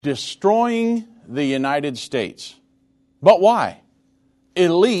destroying the United States. But why?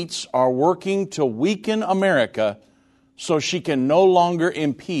 Elites are working to weaken America so she can no longer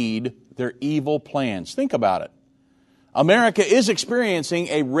impede their evil plans. Think about it. America is experiencing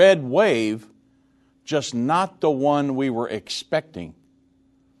a red wave, just not the one we were expecting.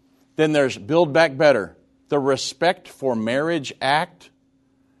 Then there's Build Back Better, the Respect for Marriage Act,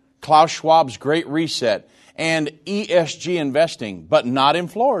 Klaus Schwab's Great Reset, and ESG investing, but not in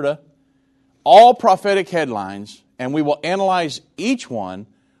Florida. All prophetic headlines, and we will analyze each one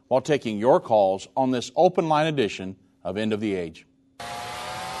while taking your calls on this open line edition of End of the Age.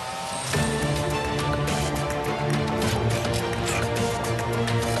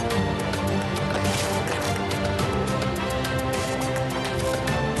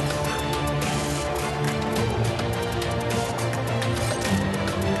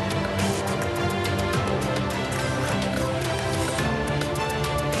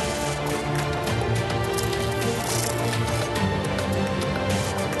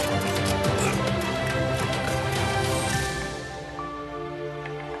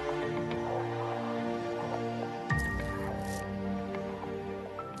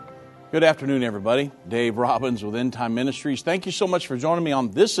 Good afternoon, everybody. Dave Robbins with End Time Ministries. Thank you so much for joining me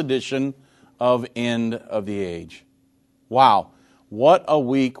on this edition of End of the Age. Wow, what a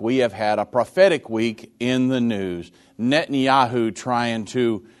week we have had, a prophetic week in the news. Netanyahu trying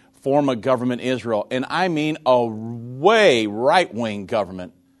to form a government in Israel, and I mean a way right-wing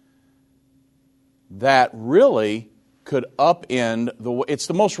government that really could upend it's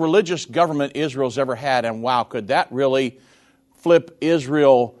the most religious government Israel's ever had, and wow, could that really flip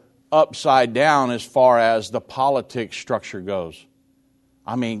Israel upside down as far as the politics structure goes.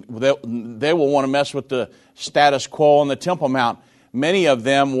 I mean, they will want to mess with the status quo on the Temple Mount. Many of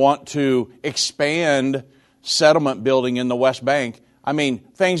them want to expand settlement building in the West Bank. I mean,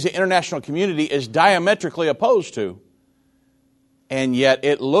 things the international community is diametrically opposed to. And yet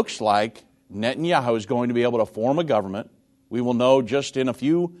it looks like Netanyahu is going to be able to form a government. We will know just in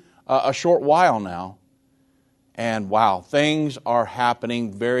a short while now. And wow, things are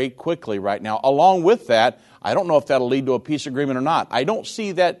happening very quickly right now. Along with that, I don't know if that'll lead to a peace agreement or not. I don't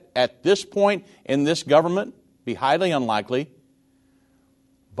see that at this point in this government, be highly unlikely.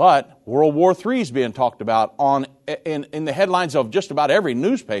 But World War III is being talked about in the headlines of just about every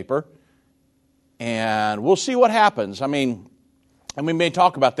newspaper. And we'll see what happens. I mean, and we may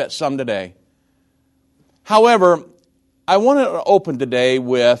talk about that some today. However, I want to open today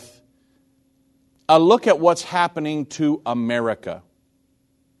with a look at what's happening to America.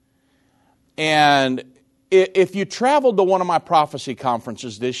 And if you traveled to one of my prophecy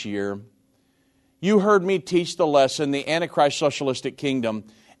conferences this year, you heard me teach the lesson, the Antichrist Socialistic Kingdom,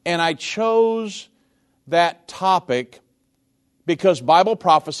 and I chose that topic because Bible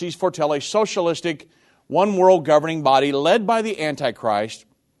prophecies foretell a socialistic, one world governing body led by the Antichrist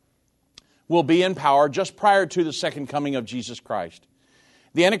will be in power just prior to the second coming of Jesus Christ.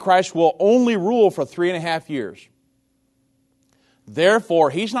 The Antichrist will only rule for 3.5 years. Therefore,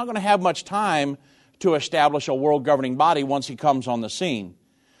 he's not going to have much time to establish a world governing body once he comes on the scene.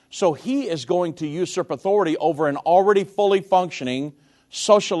 So he is going to usurp authority over an already fully functioning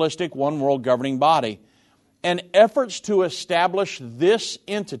socialistic one world governing body. And efforts to establish this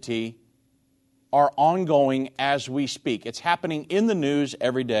entity are ongoing as we speak. It's happening in the news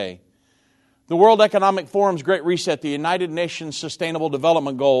every day. The World Economic Forum's Great Reset, the United Nations Sustainable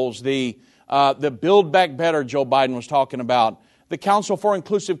Development Goals, the Build Back Better Joe Biden was talking about, the Council for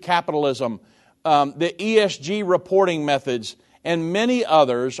Inclusive Capitalism, the ESG reporting methods, and many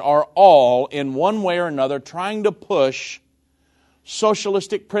others are all, in one way or another, trying to push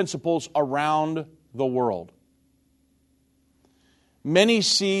socialistic principles around the world. Many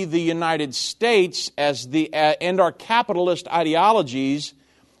see the United States as and our capitalist ideologies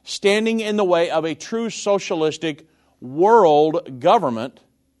standing in the way of a true socialistic world government,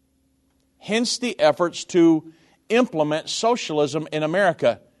 hence the efforts to implement socialism in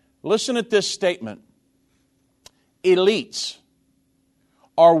America. Listen at this statement. Elites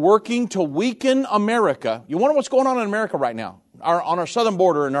are working to weaken America. You wonder what's going on in America right now, on our southern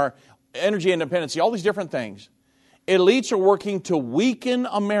border and our energy independence, all these different things. Elites are working to weaken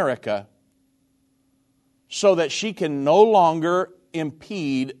America so that she can no longer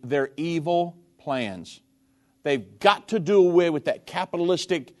impede their evil plans. They've got to do away with that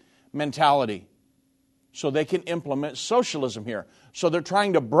capitalistic mentality so they can implement socialism here. So they're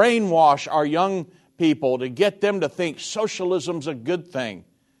trying to brainwash our young people to get them to think socialism's a good thing,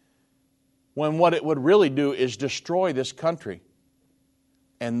 when what it would really do is destroy this country.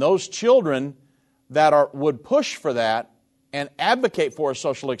 And those children that would push for that and advocate for a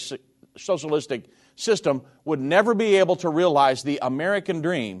socialistic system would never be able to realize the American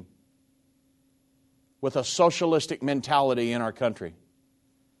dream with a socialistic mentality in our country.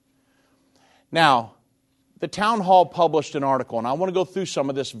 Now, the Town Hall published an article, and I want to go through some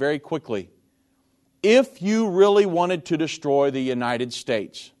of this very quickly. If you really wanted to destroy the United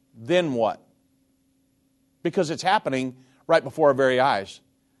States, then what? Because it's happening right before our very eyes.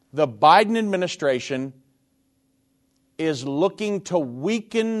 The Biden administration is looking to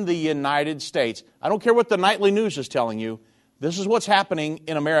weaken the United States. I don't care what the nightly news is telling you. This is what's happening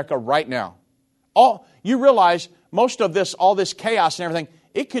in America right now. You realize most of this, all this chaos and everything,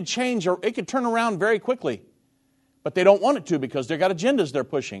 it could change or it could turn around very quickly. But they don't want it to because they've got agendas they're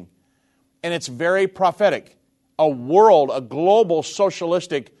pushing. And it's very prophetic. A global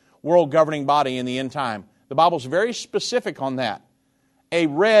socialistic world governing body in the end time. The Bible's very specific on that. A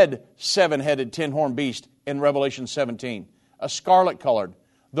red seven-headed tin-horned beast in Revelation 17. A scarlet-colored.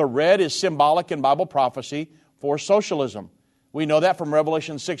 The red is symbolic in Bible prophecy for socialism. We know that from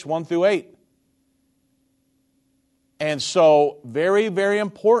Revelation 6, 1 through 8. And so, very, very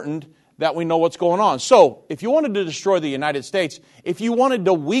important that we know what's going on. So, if you wanted to destroy the United States, if you wanted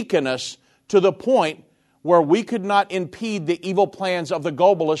to weaken us to the point where we could not impede the evil plans of the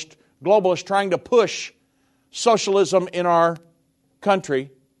globalists trying to push socialism in our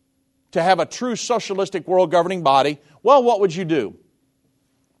country, to have a true socialistic world governing body, well, what would you do?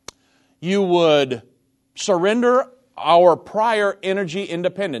 You would surrender our prior energy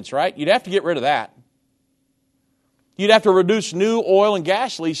independence, right? You'd have to get rid of that. You'd have to reduce new oil and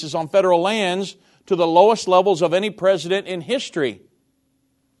gas leases on federal lands to the lowest levels of any president in history.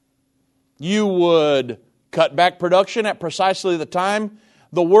 You would cut back production at precisely the time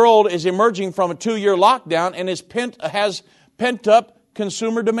the world is emerging from a 2-year lockdown and has pent-up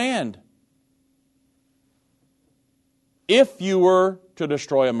consumer demand. If you were to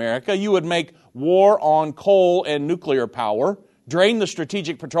destroy America, you would make war on coal and nuclear power, drain the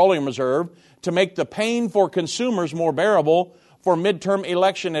Strategic Petroleum Reserve to make the pain for consumers more bearable for midterm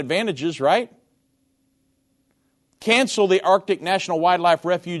election advantages, right? Cancel the Arctic National Wildlife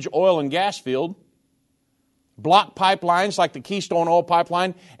Refuge oil and gas field. Block pipelines like the Keystone Oil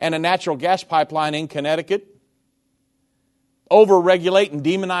Pipeline and a natural gas pipeline in Connecticut. Overregulate and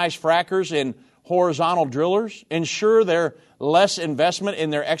demonize frackers and horizontal drillers. Ensure there's less investment in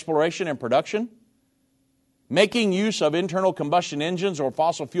their exploration and production. Making use of internal combustion engines or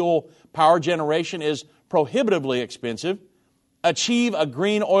fossil fuel power generation is prohibitively expensive. Achieve a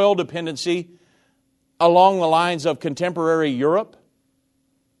green oil dependency along the lines of contemporary Europe.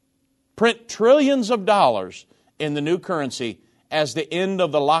 Print trillions of dollars in the new currency as the end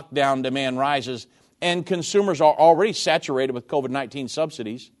of the lockdown demand rises and consumers are already saturated with COVID-19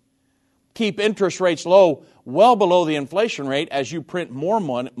 subsidies. Keep interest rates low, well below the inflation rate as you print more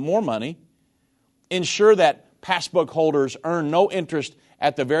money. Ensure that passbook holders earn no interest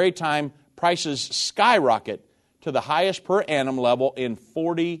at the very time prices skyrocket to the highest per annum level in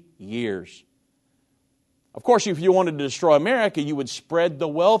 40 years. Of course, if you wanted to destroy America, you would spread the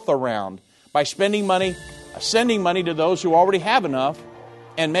wealth around by sending money to those who already have enough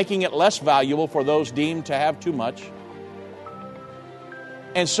and making it less valuable for those deemed to have too much.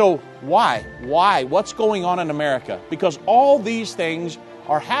 And so, why? What's going on in America? Because all these things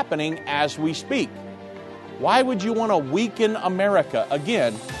are happening as we speak. Why would you want to weaken America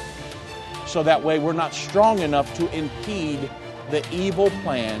again so that way we're not strong enough to impede the evil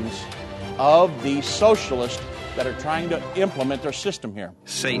plans of the socialists that are trying to implement their system here?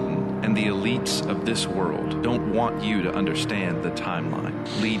 Satan and the elites of this world don't want you to understand the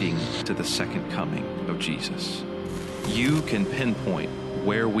timeline leading to the second coming of Jesus. You can pinpoint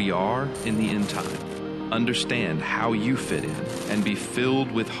where we are in the end time, understand how you fit in, and be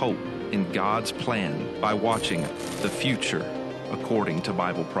filled with hope in God's plan by watching The Future According to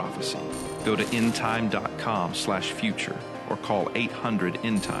Bible Prophecy. Go to endtime.com/future or call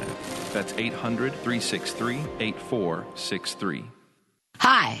 800-END-TIME. That's 800-363-8463.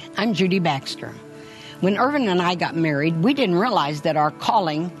 Hi, I'm Judy Baxter. When Irvin and I got married, we didn't realize that our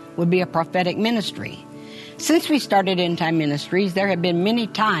calling would be a prophetic ministry. Since we started End Time Ministries, there have been many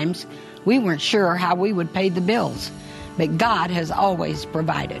times we weren't sure how we would pay the bills, but God has always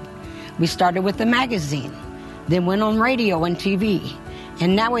provided. We started with the magazine, then went on radio and TV,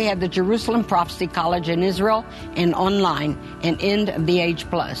 and now we have the Jerusalem Prophecy College in Israel and online and End of the Age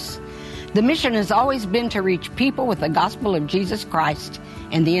Plus. The mission has always been to reach people with the gospel of Jesus Christ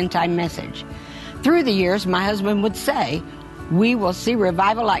and the end time message. Through the years, my husband would say, we will see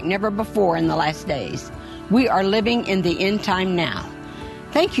revival like never before in the last days. We are living in the end time now.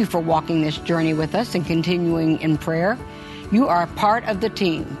 Thank you for walking this journey with us and continuing in prayer. You are a part of the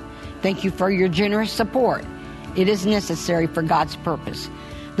team. Thank you for your generous support. It is necessary for God's purpose.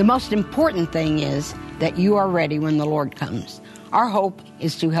 The most important thing is that you are ready when the Lord comes. Our hope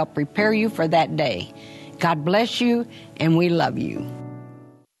is to help prepare you for that day. God bless you, and we love you.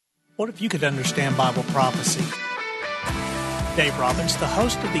 What if you could understand Bible prophecy? Dave Robbins, the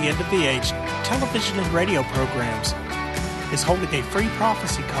host of the End of the Age television and radio programs, is holding a free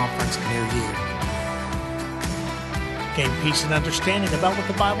prophecy conference near you. Gain peace and understanding about what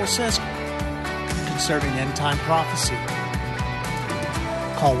the Bible says concerning end-time prophecy.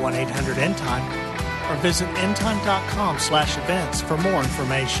 Call 1-800-END-TIME or visit endtime.com/events for more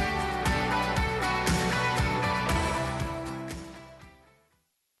information.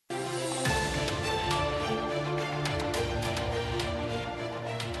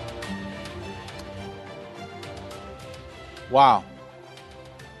 Wow.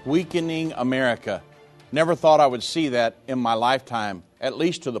 Weakening America. Never thought I would see that in my lifetime, at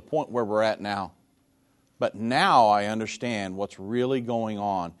least to the point where we're at now. But now I understand what's really going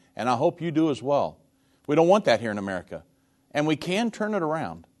on, and I hope you do as well. We don't want that here in America, and we can turn it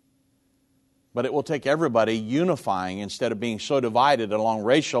around. But it will take everybody unifying instead of being so divided along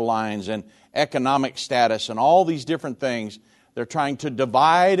racial lines and economic status and all these different things. They're trying to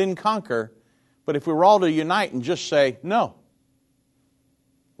divide and conquer, but if we were all to unite and just say, no,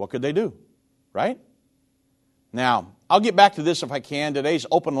 what could they do, right? Now, I'll get back to this if I can. Today's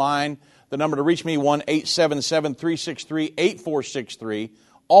open line, the number to reach me, 1-877-363-8463.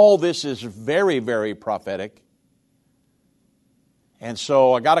 All this is very, very prophetic. And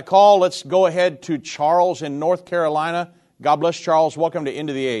so I got a call. Let's go ahead to Charles in North Carolina. God bless, Charles. Welcome to End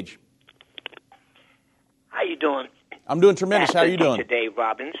of the Age. How you doing? I'm doing tremendous. How are you doing? Dave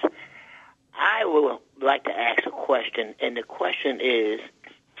Robbins. I would like to ask a question, and the question is,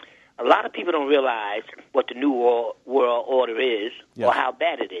 a lot of people don't realize what the New World Order is, yes, or how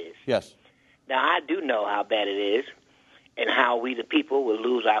bad it is. Yes. Now, I do know how bad it is and how we, the people, will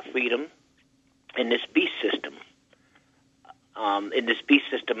lose our freedom in this beast system,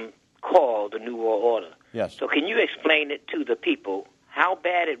 called the New World Order. Yes. So can you explain it to the people how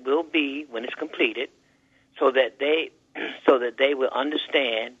bad it will be when it's completed so that they will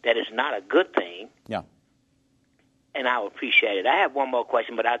understand that it's not a good thing? Yeah. And I would appreciate it. I have one more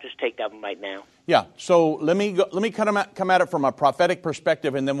question, but I'll just take that one right now. Yeah, so let me come at it from a prophetic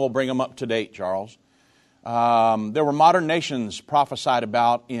perspective, and then we'll bring them up to date, Charles. There were modern nations prophesied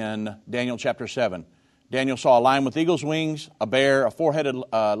about in Daniel chapter 7. Daniel saw a lion with eagle's wings, a bear, a four-headed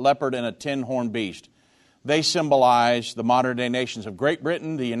leopard, and a 10-horned beast. They symbolize the modern-day nations of Great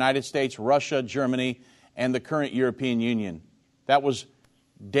Britain, the United States, Russia, Germany, and the current European Union. That was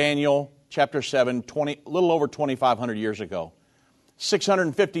Daniel chapter 7, a little over 2,500 years ago.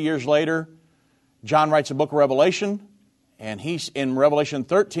 650 years later, John writes a book of Revelation, and he's in Revelation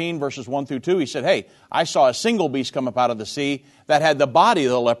 13, verses 1 through 2, he said, hey, I saw a single beast come up out of the sea that had the body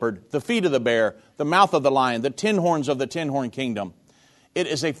of the leopard, the feet of the bear, the mouth of the lion, the 10 horns of the 10-horn kingdom. It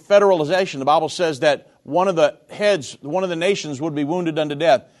is a federalization. The Bible says that one of the heads, one of the nations would be wounded unto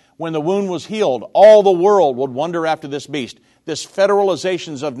death. When the wound was healed, all the world would wonder after this beast. This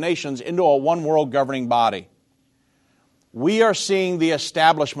federalization of nations into a one world governing body. We are seeing the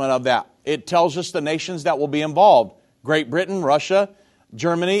establishment of that. It tells us the nations that will be involved. Great Britain, Russia,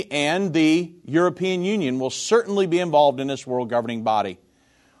 Germany, and the European Union will certainly be involved in this world governing body.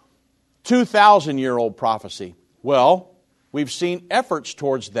 2,000-year-old prophecy. Well, we've seen efforts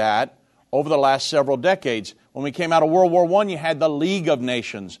towards that over the last several decades. When we came out of World War I, you had the League of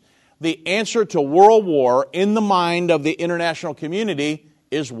Nations. The answer to world war in the mind of the international community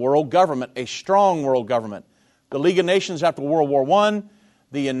is world government, a strong world government. The League of Nations after World War I,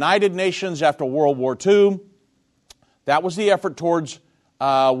 the United Nations after World War II, that was the effort towards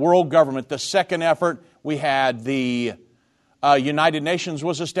world government. The second effort, we had the United Nations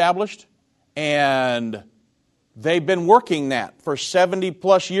was established, and they've been working that for 70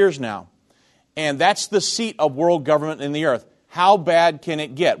 plus years now. And that's the seat of world government in the earth. How bad can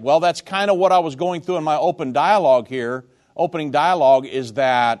it get? Well, that's kind of what I was going through in my opening dialogue is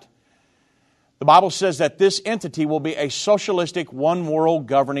that the Bible says that this entity will be a socialistic one world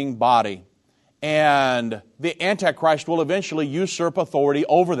governing body. And the Antichrist will eventually usurp authority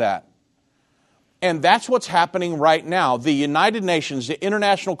over that. And that's what's happening right now. The United Nations, the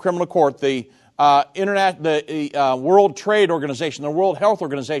International Criminal Court, the World Trade Organization, the World Health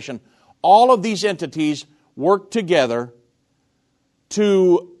Organization, all of these entities work together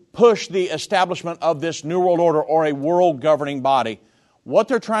to push the establishment of this New World Order or a world governing body. What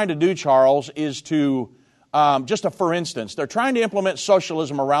they're trying to do, Charles, is to, for instance, they're trying to implement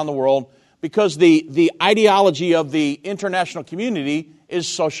socialism around the world Because the ideology of the international community is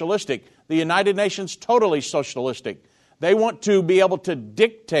socialistic. The United Nations, totally socialistic. They want to be able to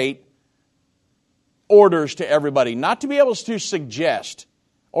dictate orders to everybody, not to be able to suggest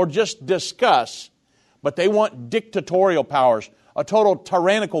or just discuss, but they want dictatorial powers, a total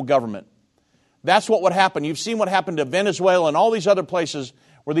tyrannical government. That's what would happen. You've seen what happened to Venezuela and all these other places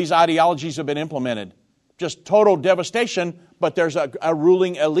where these ideologies have been implemented. Just total devastation, but there's a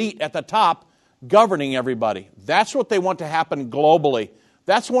ruling elite at the top governing everybody. That's what they want to happen globally.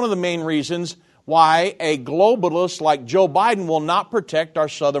 That's one of the main reasons why a globalist like Joe Biden will not protect our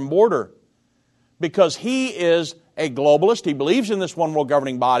southern border. Because he is a globalist, he believes in this one world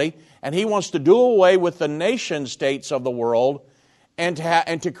governing body, and he wants to do away with the nation states of the world and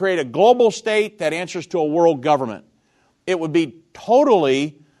to create a global state that answers to a world government. It would be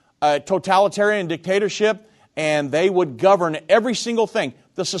totally totalitarian dictatorship, and they would govern every single thing.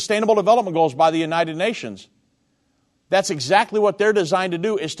 The Sustainable Development Goals by the United Nations. That's exactly what they're designed to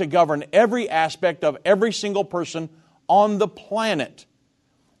do, is to govern every aspect of every single person on the planet.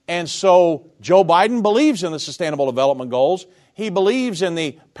 And so Joe Biden believes in the Sustainable Development Goals. He believes in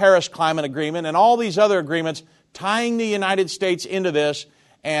the Paris Climate Agreement and all these other agreements tying the United States into this.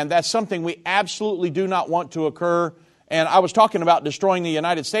 And that's something we absolutely do not want to occur. And I was talking about destroying the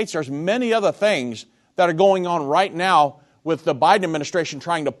United States. There's many other things that are going on right now with the Biden administration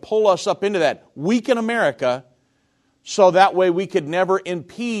trying to pull us up into that, weaken America, so that way we could never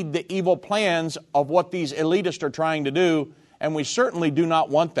impede the evil plans of what these elitists are trying to do, and we certainly do not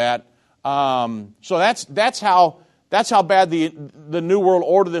want that. So that's how bad the New World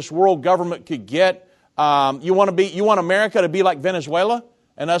Order, this world government, could get. You want America to be like Venezuela,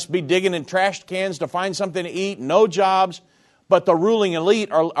 and us be digging in trash cans to find something to eat, no jobs, but the ruling elite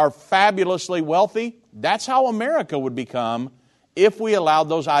are fabulously wealthy. That's how America would become if we allowed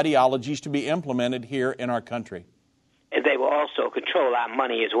those ideologies to be implemented here in our country. And they will also control our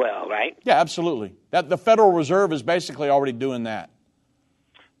money as well, right? Yeah, absolutely. The Federal Reserve is basically already doing that.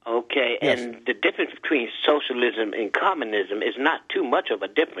 Okay, Yes. and the difference between socialism and communism is not too much of a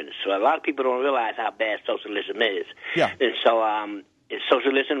difference. So a lot of people don't realize how bad socialism is. Yeah. And so is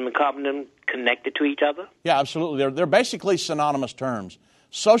socialism and communism connected to each other? Yeah, absolutely. They're basically synonymous terms.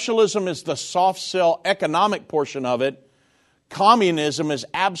 Socialism is the soft sell economic portion of it. Communism is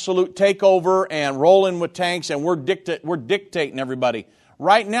absolute takeover and rolling with tanks, and we're dictating everybody.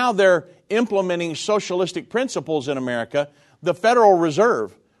 Right now, they're implementing socialistic principles in America. The Federal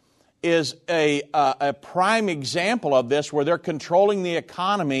Reserve is a prime example of this, where they're controlling the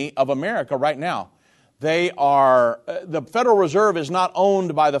economy of America right now. The Federal Reserve is not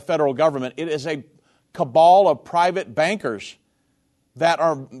owned by the federal government. It is a cabal of private bankers that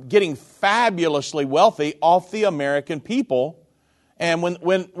are getting fabulously wealthy off the American people. And when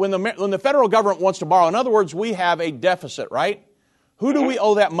the federal government wants to borrow, in other words, we have a deficit, right? Who do we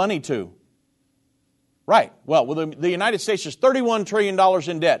owe that money to? Right. Well, the United States is $31 trillion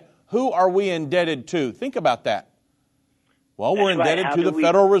in debt. Who are we indebted to? Think about that. Well, we're indebted to the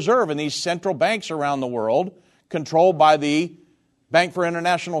Federal Reserve and these central banks around the world, controlled by the Bank for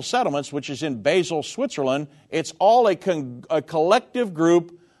International Settlements, which is in Basel, Switzerland. It's all a collective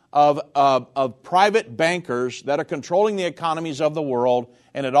group of private bankers that are controlling the economies of the world,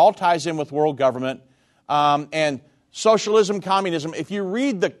 and it all ties in with world government. And socialism, communism, if you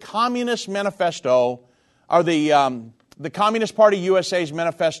read the Communist Manifesto, or the Communist Party USA's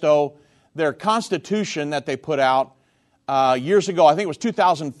manifesto, their constitution that they put out years ago, I think it was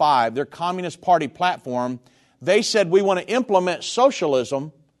 2005, their Communist Party platform, they said we want to implement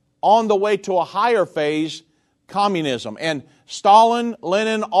socialism on the way to a higher phase, communism. And Stalin,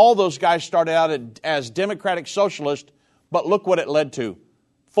 Lenin, all those guys started out as democratic socialists, but look what it led to,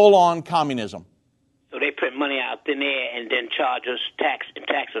 full-on communism. So they print money out in there and then charge us tax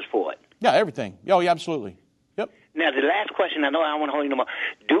us for it. Yeah, everything. Oh, yeah, absolutely. Yep. Now, the last question, I know I don't want to hold you no more.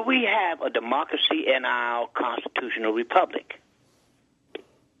 Do we have a democracy in our constitutional republic?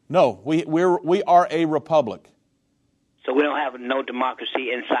 No, we are a republic. So we don't have no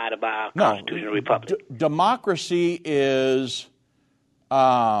democracy inside of our constitutional republic? Democracy is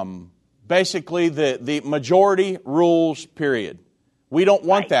basically the majority rules, period. We don't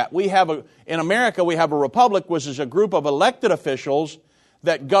want that. In America, we have a republic, which is a group of elected officials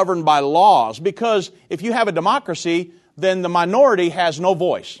that govern by laws. Because if you have a democracy, then the minority has no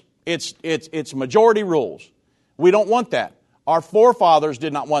voice. It's majority rules. We don't want that. Our forefathers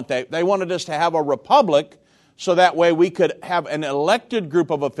did not want that. They wanted us to have a republic, so that way we could have an elected group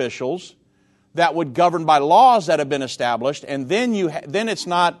of officials that would govern by laws that have been established, and then it's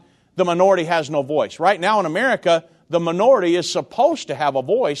not, the minority has no voice. Right now in America, the minority is supposed to have a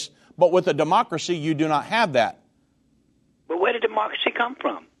voice, But with a democracy, you do not have that. But where did democracy come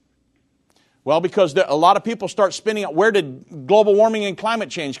from? Well, because a lot of people start spinning out, where did global warming and climate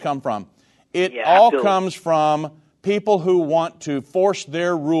change come from? It all comes from people who want to force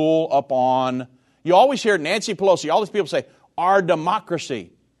their rule upon. You always hear Nancy Pelosi, all these people say, our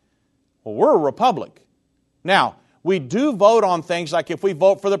democracy. Well, we're a republic. Now, we do vote on things like if we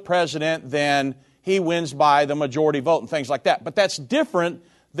vote for the president, then he wins by the majority vote and things like that. But that's different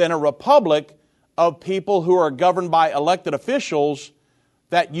than a republic of people who are governed by elected officials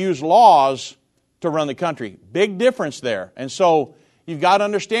that use laws to run the country. Big difference there. And so you've got to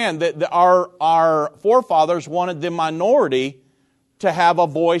understand that our forefathers wanted the minority to have a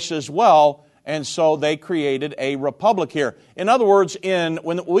voice as well, and so they created a republic here. In other words,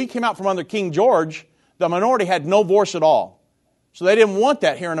 when we came out from under King George, the minority had no voice at all. So they didn't want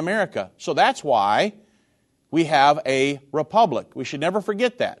that here in America. So that's why we have a republic. We should never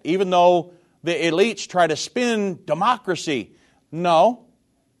forget that. Even though the elites try to spin democracy, no,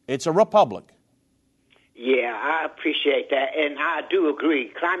 it's a republic. Yeah, I appreciate that, and I do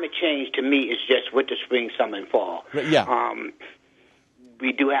agree. Climate change to me is just winter, spring, summer, and fall. Yeah.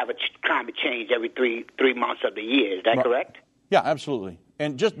 We do have a climate change every three months of the year. Is that correct? Yeah, absolutely.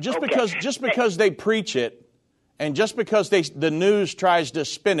 And just because they preach it, and just because the news tries to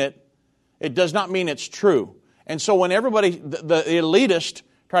spin it, it does not mean it's true. And so when everybody, the elitists,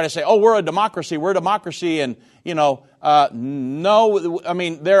 try to say, "Oh, we're a democracy," and no. I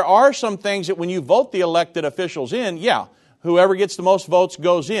mean, there are some things that when you vote the elected officials in, yeah, whoever gets the most votes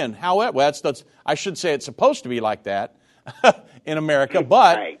goes in. However, I should say it's supposed to be like that in America,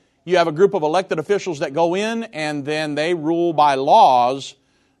 but right. You have a group of elected officials that go in, and then they rule by laws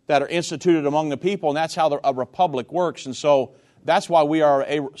that are instituted among the people, and that's how a republic works. And so that's why we are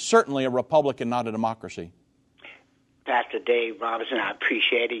certainly a republic and not a democracy. Pastor Dave Robinson, I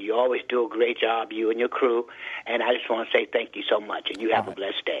appreciate it. You always do a great job, you and your crew, and I just want to say thank you so much, and you have a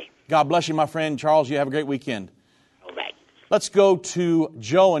blessed day. God bless you, my friend. Charles, you have a great weekend. All right. Let's go to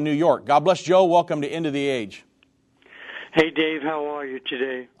Joe in New York. God bless Joe. Welcome to End of the Age. Hey, Dave, how are you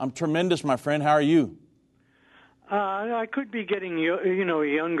today? I'm tremendous, my friend. How are you? I could be getting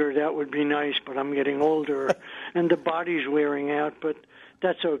younger. That would be nice, but I'm getting older, and the body's wearing out, but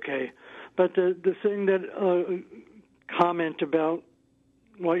that's okay. But the thing that comment about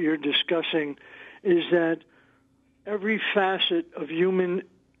what you're discussing is that every facet of human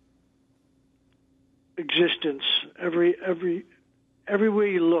existence, everywhere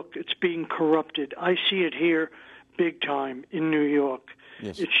you look, it's being corrupted. I see it here big time in New York.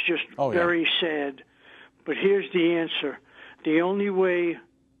 Yes. It's just very sad. But here's the answer. The only way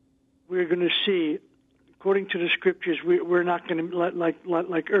we're going to see, according to the scriptures, we're not going to,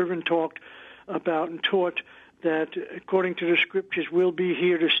 like Irvin talked about and taught, that according to the scriptures, we'll be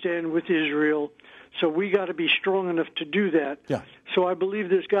here to stand with Israel. So we got to be strong enough to do that. Yeah. So I believe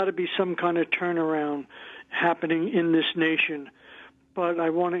there's got to be some kind of turnaround happening in this nation. But I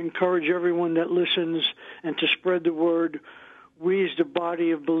want to encourage everyone that listens and to spread the word. We as the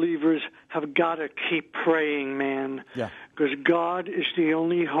body of believers have got to keep praying, man. Yeah. Because God is the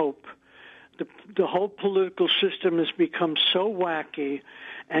only hope. The whole political system has become so wacky,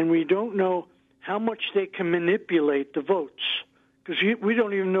 and we don't know how much they can manipulate the votes. Because we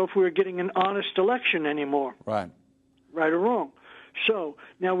don't even know if we're getting an honest election anymore. Right. Right or wrong. So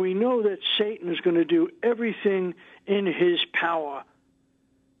now we know that Satan is going to do everything in his power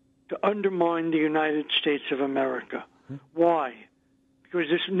to undermine the United States of America. Why? Because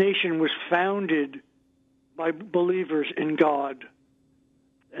this nation was founded by believers in God.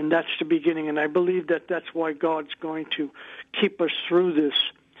 And that's the beginning. And I believe that that's why God's going to keep us through this.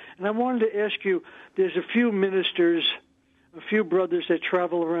 And I wanted to ask you, there's a few ministers, a few brothers that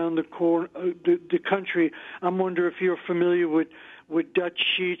travel around the country. I wonder if you're familiar with Dutch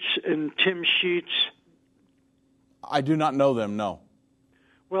Sheets and Tim Sheets. I do not know them, no.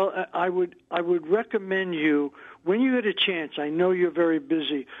 Well, I would recommend you, when you get a chance, I know you're very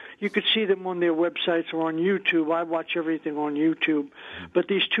busy, you could see them on their websites or on YouTube. I watch everything on YouTube. But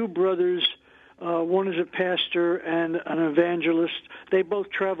these two brothers, one is a pastor and an evangelist. They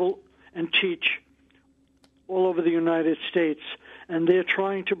both travel and teach all over the United States. And they're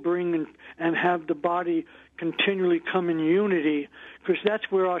trying to bring and have the body continually come in unity, because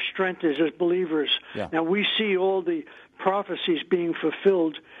that's where our strength is as believers. Yeah. Now, we see all the prophecies being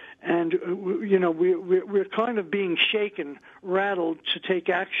fulfilled, and we're kind of being shaken, rattled to take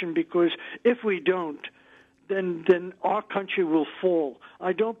action, because if we don't, then our country will fall.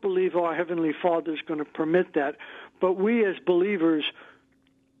 I don't believe our Heavenly Father is going to permit that, but we as believers,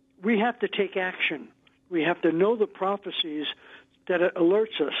 we have to take action. We have to know the prophecies that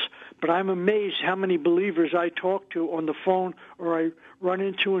alerts us, But I'm amazed how many believers I talk to on the phone or I run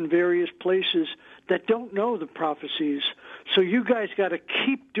into in various places that don't know the prophecies. So you guys got to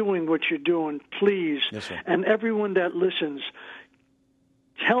keep doing what you're doing, please. Yes, sir. And everyone that listens,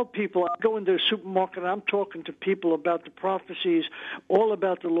 tell people. I go into the supermarket and I'm talking to people about the prophecies, all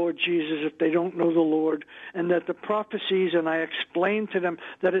about the Lord Jesus if they don't know the Lord, and that the prophecies, and I explain to them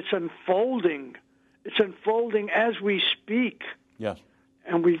that it's unfolding. It's unfolding as we speak. Yes.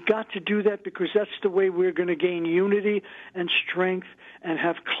 And we've got to do that because that's the way we're going to gain unity and strength and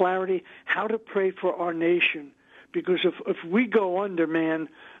have clarity how to pray for our nation. Because if we go under, man,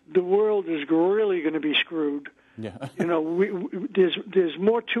 the world is really going to be screwed. Yeah. You know, there's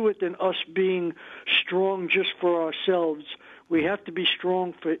more to it than us being strong just for ourselves. We have to be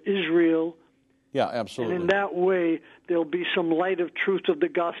strong for Israel. Yeah, absolutely. And in that way, there'll be some light of truth of the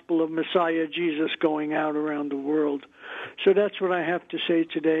gospel of Messiah Jesus going out around the world. So that's what I have to say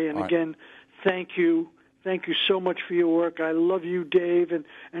today. And again, thank you. Thank you so much for your work. I love you, Dave, and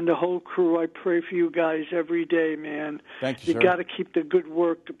the whole crew. I pray for you guys every day, man. Thank you, sir. You got to keep the good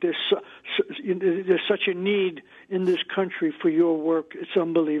work. There's such a need in this country for your work. It's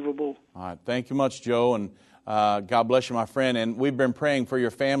unbelievable. All right. Thank you much, Joe, and God bless you, my friend. And we've been praying for your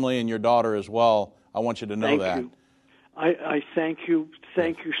family and your daughter as well. I want you to know that. Thank you. I thank you.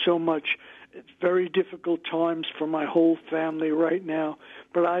 Thank you so much. It's very difficult times for my whole family right now,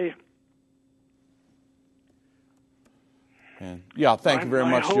 but thank you very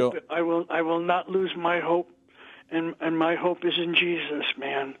much, Joe. I will not lose my hope, and my hope is in Jesus,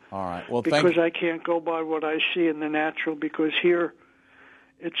 man. All right. Well, because I can't go by what I see in the natural. Because here,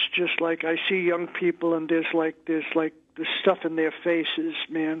 it's just like I see young people, and there's like the stuff in their faces,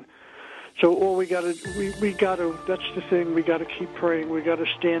 man. So all we got to. That's the thing. We got to keep praying. We got to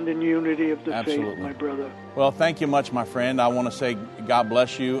stand in unity of the faith, my brother. Well, thank you much, my friend. I want to say God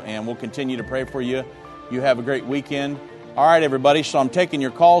bless you, and we'll continue to pray for you. You have a great weekend. All right, everybody, so I'm taking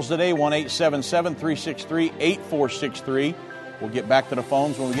your calls today, 1-877-363-8463. We'll get back to the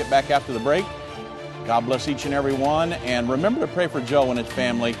phones when we get back after the break. God bless each and every one. And remember to pray for Joe and his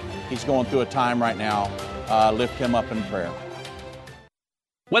family. He's going through a time right now. Lift him up in prayer.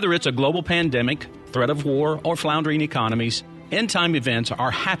 Whether it's a global pandemic, threat of war, or floundering economies, end-time events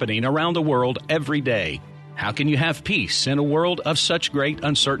are happening around the world every day. How can you have peace in a world of such great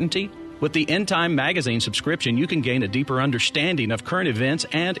uncertainty? With the End Time Magazine subscription, you can gain a deeper understanding of current events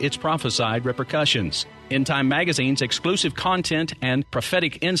and its prophesied repercussions. End Time Magazine's exclusive content and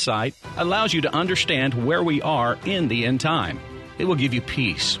prophetic insight allows you to understand where we are in the end time. It will give you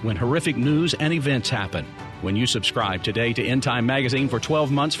peace when horrific news and events happen. When you subscribe today to End Time Magazine for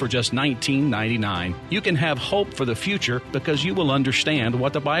 12 months for just $19.99, you can have hope for the future because you will understand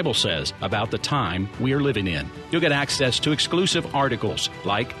what the Bible says about the time we are living in. You'll get access to exclusive articles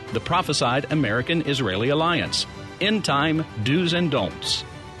like the Prophesied American-Israeli Alliance, End Time Do's and Don'ts,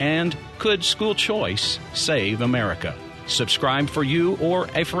 and Could School Choice Save America? Subscribe for you or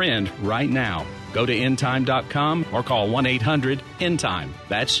a friend right now. Go to endtime.com or call 1-800-END-TIME.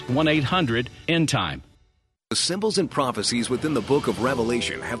 That's 1-800-END-TIME. The symbols and prophecies within the book of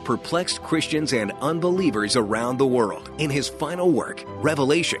Revelation have perplexed Christians and unbelievers around the world. In his final work,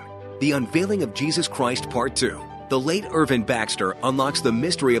 Revelation, The Unveiling of Jesus Christ Part 2, the late Irvin Baxter unlocks the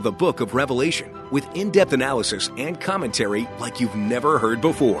mystery of the book of Revelation with in-depth analysis and commentary like you've never heard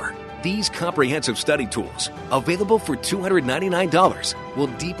before. These comprehensive study tools, available for $299, will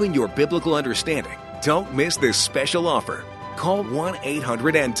deepen your biblical understanding. Don't miss this special offer. Call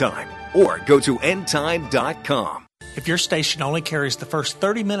 1-800-END-TIME or go to endtime.com. If your station only carries the first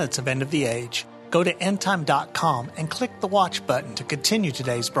 30 minutes of End of the Age, go to endtime.com and click the watch button to continue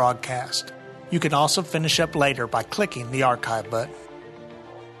today's broadcast. You can also finish up later by clicking the archive button.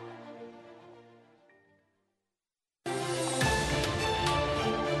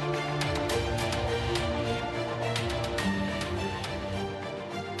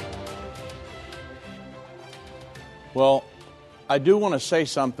 Well, I do want to say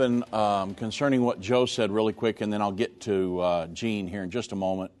something concerning what Joe said really quick, and then I'll get to Gene here in just a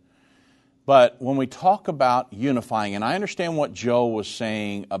moment. But when we talk about unifying, and I understand what Joe was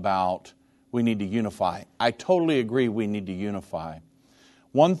saying about we need to unify. I totally agree we need to unify.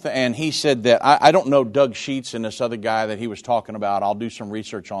 And he said that, I don't know Doug Sheets and this other guy that he was talking about. I'll do some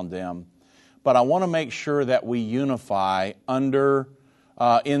research on them. But I want to make sure that we unify under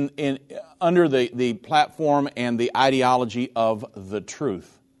the platform and the ideology of the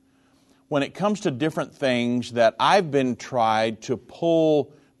truth. When it comes to different things that I've been tried to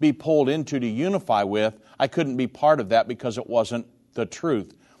be pulled into to unify with, I couldn't be part of that because it wasn't the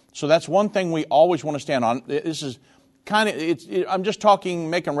truth. So that's one thing we always want to stand on. I'm just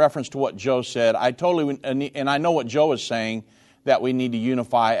making reference to what Joe said. And I know what Joe is saying, that we need to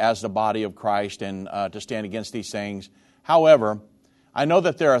unify as the body of Christ and to stand against these things. However, I know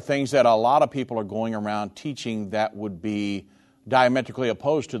that there are things that a lot of people are going around teaching that would be diametrically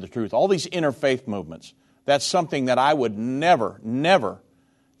opposed to the truth. All these interfaith movements, that's something that I would never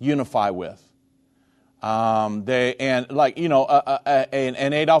unify with. And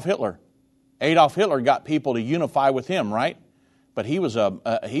Adolf Hitler. Adolf Hitler got people to unify with him, right? But he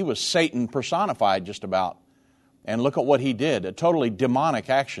was Satan personified just about. And look at what he did, totally demonic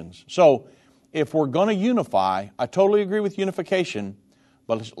actions. So if we're going to unify, I totally agree with unification,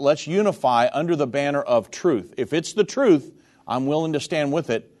 but let's unify under the banner of truth. If it's the truth, I'm willing to stand with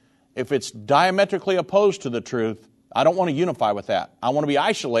it. If it's diametrically opposed to the truth, I don't want to unify with that. I want to be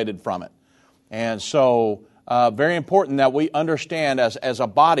isolated from it. And so, very important that we understand as a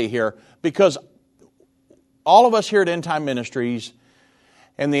body here, because all of us here at End Time Ministries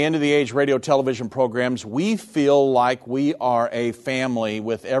and the End of the Age radio television programs, we feel like we are a family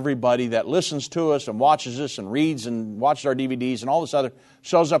with everybody that listens to us and watches us and reads and watches our DVDs and all this other,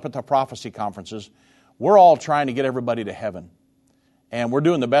 shows up at the prophecy conferences. We're all trying to get everybody to heaven. And we're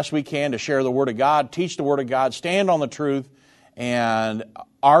doing the best we can to share the Word of God, teach the Word of God, stand on the truth. And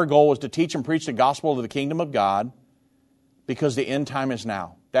our goal is to teach and preach the gospel of the kingdom of God, because the end time is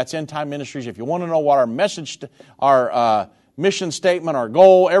now. That's End Time Ministries. If you want to know what our message, our mission statement, our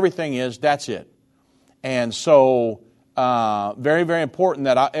goal, everything is, that's it. And so, very, very important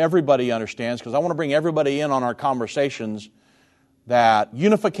that everybody understands, because I want to bring everybody in on our conversations, that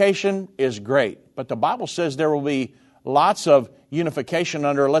unification is great. But the Bible says there will be lots of unification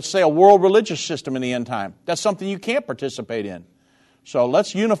under, let's say, a world religious system in the end time. That's something you can't participate in. So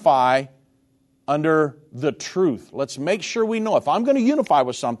let's unify under the truth. Let's make sure we know, if I'm going to unify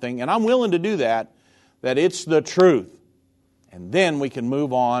with something, and I'm willing to do that, that it's the truth. And then we can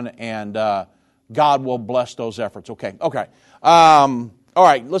move on, and God will bless those efforts. Okay. All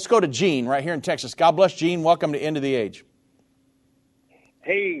right, let's go to Gene right here in Texas. God bless, Gene. Welcome to End of the Age.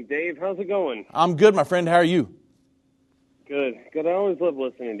 Hey, Dave. How's it going? I'm good, my friend. How are you? Good. I always love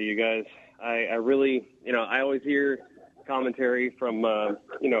listening to you guys. I really, I always hear commentary from,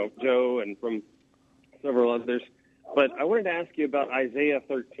 Joe and from several others. But I wanted to ask you about Isaiah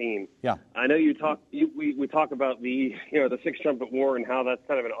 13. Yeah. I know we talk about the sixth trumpet war and how that's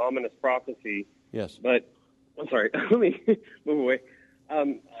kind of an ominous prophecy. Yes. But, I'm sorry, let me move away.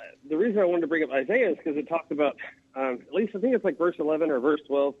 The reason I wanted to bring up Isaiah is because it talked about, at least I think it's like verse 11 or verse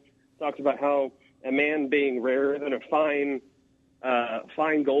 12, talks about how a man being rarer than a fine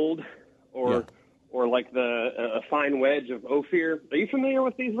gold, or like a fine wedge of Ophir. Are you familiar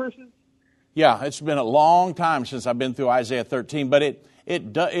with these verses? Yeah, it's been a long time since I've been through Isaiah 13, but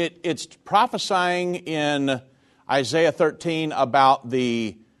it's prophesying in Isaiah 13 about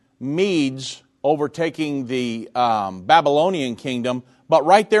the Medes overtaking the Babylonian kingdom, but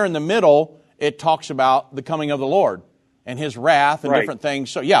right there in the middle, it talks about the coming of the Lord and His wrath and different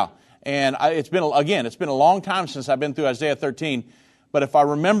things. So yeah, and it's been a long time since I've been through Isaiah 13, but if I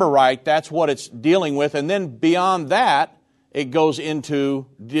remember right, that's what it's dealing with, and then beyond that, it goes into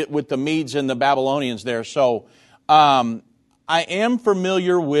with the Medes and the Babylonians there. So I am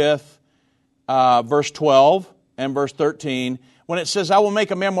familiar with verse 12 and verse 13 when it says, I will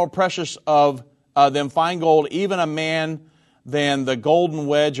make a man more precious of than fine gold, even a man than the golden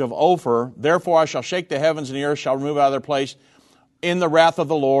wedge of Ophir. Therefore I shall shake the heavens, and the earth shall remove out of their place in the wrath of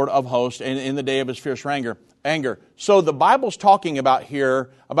the Lord of hosts and in the day of His fierce anger. So the Bible's talking about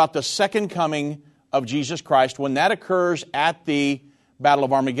here about the second coming of Jesus Christ, when that occurs at the Battle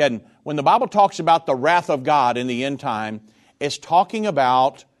of Armageddon. When the Bible talks about the wrath of God in the end time, it's talking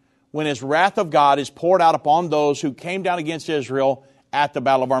about when His wrath of God is poured out upon those who came down against Israel at the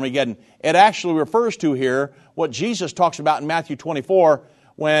Battle of Armageddon. It actually refers to here what Jesus talks about in Matthew 24,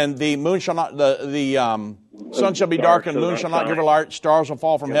 when the moon shall not, the sun shall be darkened, the moon shall not give her light, stars will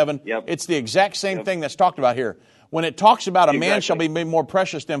fall from heaven. Yep. It's the exact same thing that's talked about here. When it talks about a man shall be made more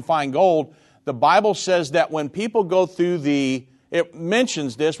precious than fine gold, the Bible says that when people go through it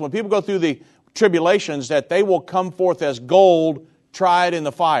mentions this, when people go through the tribulations, that they will come forth as gold tried in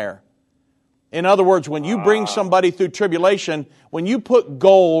the fire. In other words, when you bring somebody through tribulation, when you put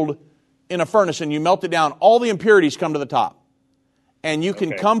gold in a furnace and you melt it down, all the impurities come to the top. And you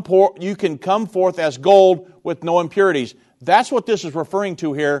can come forth as gold with no impurities. That's what this is referring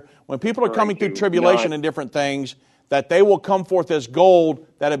to here. When people are coming through tribulation and different things, that they will come forth as gold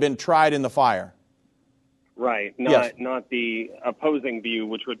that have been tried in the fire. Right. Not the opposing view,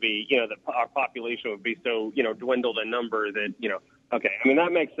 which would be, that our population would be so, dwindled in number that, okay. I mean,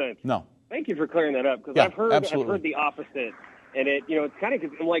 that makes sense. No. thank you for clearing that up, because Yeah, I've heard the opposite, and it's kind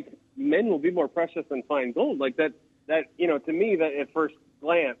of, I'm like, men will be more precious than fine gold, like that to me, that at first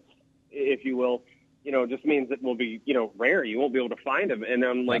glance, if you will, just means it will be rare. You won't be able to find them, and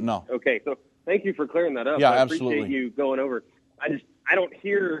I'm like, no. Okay, so thank you for clearing that up. Yeah, I absolutely. appreciate you going over. I don't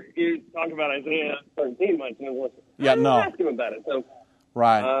hear you talk about Isaiah 13 much, and I'm asking about it. So,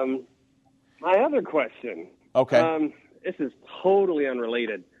 right. My other question. Okay. This is totally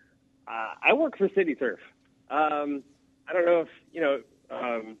unrelated. I work for CityTurf. I don't know if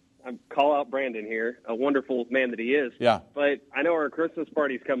I call out Brandon here, a wonderful man that he is. Yeah. But I know our Christmas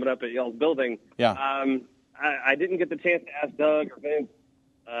party's coming up at y'all's building. Yeah. I didn't get the chance to ask Doug or Vince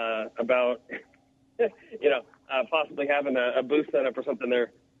about possibly having a booth set up or something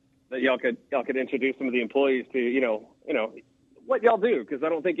there that y'all could introduce some of the employees to what y'all do, because I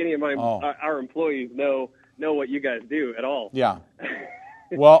don't think any of our employees know what you guys do at all. Yeah.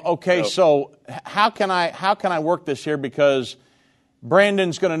 Well, okay. So how can I work this here, because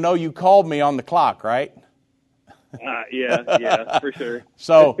Brandon's going to know you called me on the clock, right? Yeah, for sure.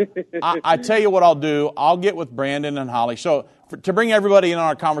 So I tell you what I'll do. I'll get with Brandon and Holly. So to bring everybody in on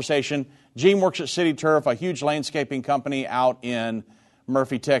our conversation, Gene works at CityTurf, a huge landscaping company out in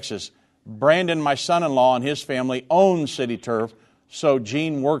Murphy, Texas. Brandon, my son-in-law, and his family own CityTurf. So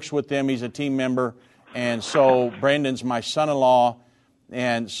Gene works with them. He's a team member. And so Brandon's my son-in-law.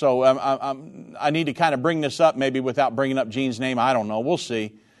 And so I need to kind of bring this up maybe without bringing up Gene's name. I don't know. We'll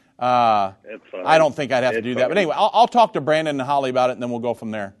see. I don't think I'd have to do that. But anyway, I'll talk to Brandon and Holly about it, and then we'll go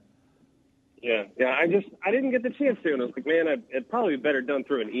from there. Yeah. I didn't get the chance to, and I was like, man, it'd probably be better done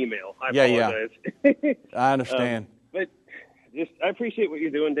through an email. I apologize. Yeah. I understand. But I appreciate what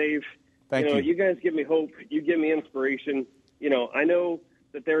you're doing, Dave. Thank you. You guys give me hope. You give me inspiration. I know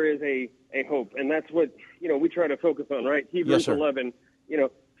that there is a hope, and that's what, we try to focus on, right? Hebrews 11,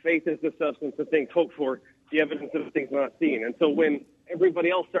 faith is the substance of things hoped for, the evidence of things not seen. And so when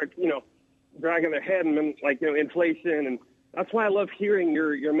everybody else starts, dragging their head and inflation, and that's why I love hearing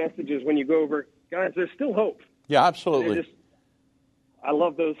your messages when you go over, guys, there's still hope. Yeah, absolutely. I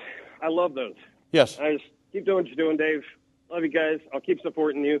love those. Yes. I just keep doing what you're doing, Dave. Love you guys. I'll keep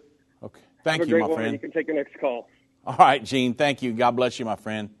supporting you. Okay. Thank Have a you, great my one. friend. You can take your next call. All right, Gene. Thank you. God bless you, my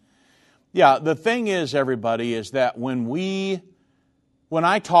friend. Yeah, the thing is, everybody, is that when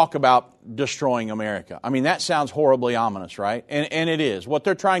I talk about destroying America, I mean, that sounds horribly ominous, right? And it is. What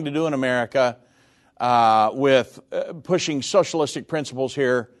they're trying to do in America with pushing socialistic principles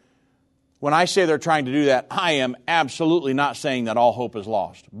here, when I say they're trying to do that, I am absolutely not saying that all hope is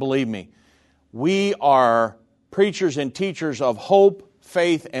lost. Believe me. We are preachers and teachers of hope,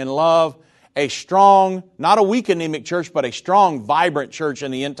 faith, and love. A strong, not a weak anemic church, but a strong, vibrant church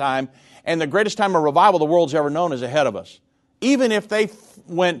in the end time. And the greatest time of revival the world's ever known is ahead of us. Even if they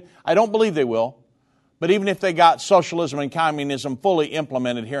went, I don't believe they will, but even if they got socialism and communism fully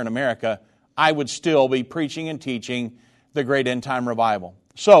implemented here in America, I would still be preaching and teaching the great end time revival.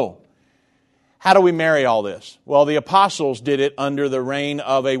 So, how do we marry all this? Well, the apostles did it under the reign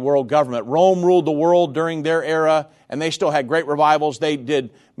of a world government. Rome ruled the world during their era, and they still had great revivals. They did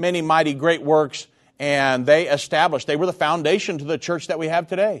many mighty great works, and they were the foundation to the church that we have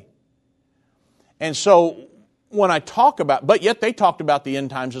today. And so, when I talk about, but yet they talked about the end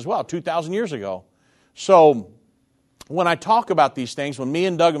times as well, 2,000 years ago. So, when I talk about these things, when me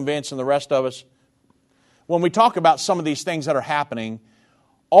and Doug and Vince and the rest of us, when we talk about some of these things that are happening,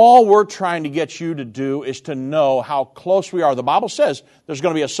 all we're trying to get you to do is to know how close we are. The Bible says there's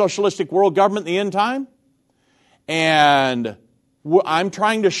going to be a socialistic world government in the end time, and I'm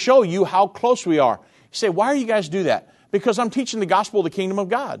trying to show you how close we are. You say, why do you guys do that? Because I'm teaching the gospel of the kingdom of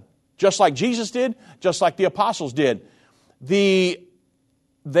God. Just like Jesus did, just like the apostles did. They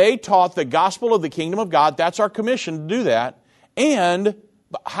taught the gospel of the kingdom of God. That's our commission to do that. And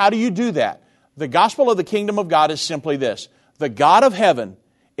how do you do that? The gospel of the kingdom of God is simply this. The God of heaven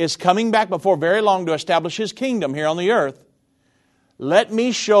is coming back before very long to establish His kingdom here on the earth. Let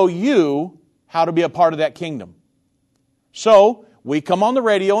me show you how to be a part of that kingdom. So, we come on the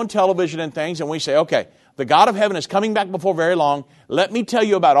radio and television and things and we say, okay, the God of heaven is coming back before very long. Let me tell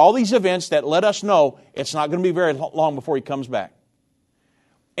you about all these events that let us know it's not going to be very long before He comes back.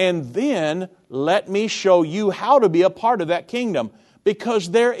 And then let me show you how to be a part of that kingdom.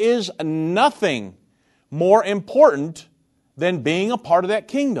 Because there is nothing more important than being a part of that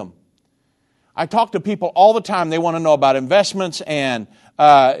kingdom. I talk to people all the time. They want to know about investments and,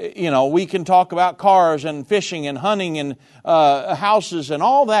 we can talk about cars and fishing and hunting and houses and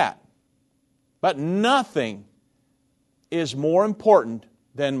all that. But nothing is more important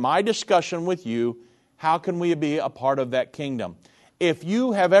than my discussion with you. How can we be a part of that kingdom? if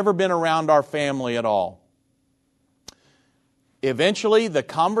you have ever been around our family at all, eventually the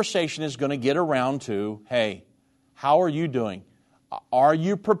conversation is going to get around to, hey, how are you doing? Are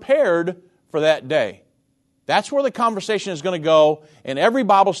you prepared for that day? That's where the conversation is going to go in every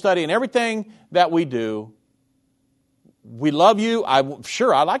Bible study and everything that we do. We love you. I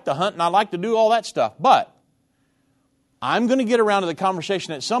like to hunt and I like to do all that stuff. But I'm going to get around to the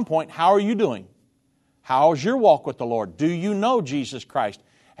conversation at some point. How are you doing? How's your walk with the Lord? Do you know Jesus Christ?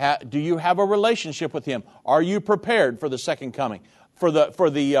 Do you have a relationship with Him? Are you prepared for the second coming? For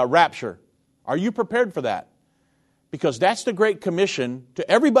the rapture? Are you prepared for that? Because that's the Great Commission to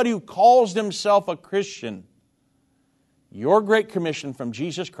everybody who calls themselves a Christian. Your Great Commission from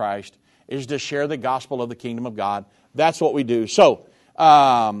Jesus Christ is to share the gospel of the kingdom of God. That's what we do. So,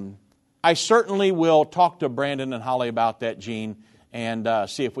 I certainly will talk to Brandon and Holly about that, Gene, and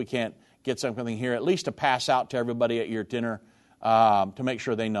see if we can't get something here, at least to pass out to everybody at your dinner to make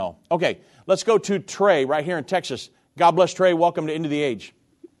sure they know. Okay, let's go to Trey right here in Texas. God bless, Trey. Welcome to End of the Age.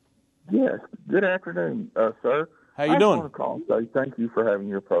 Yes. Good afternoon, sir. How you doing? I want to call and say thank you for having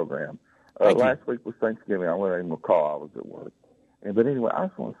your program. Last week was Thanksgiving. I wasn't able to call. I was at work. But anyway, I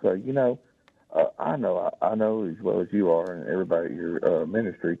just want to say, I know as well as you are and everybody at your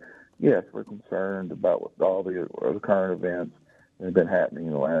ministry, yes, we're concerned about all the current events that have been happening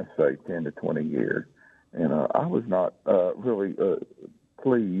in the last, say, 10 to 20 years. And I was not really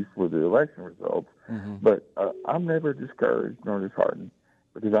pleased with the election results, but I'm never discouraged nor disheartened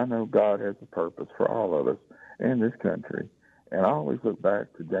because I know God has a purpose for all of us in this country. And I always look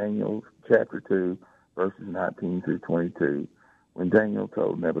back to Daniel chapter 2, verses 19 through 22, when Daniel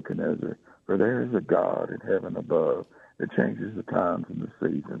told Nebuchadnezzar, "For there is a God in heaven above that changes the times and the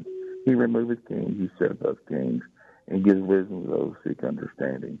seasons. He removeth kings, he setteth up kings, and gives wisdom to those who seek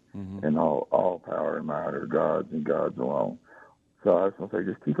understanding. And all power and might are God's and God's alone." So I just want to say,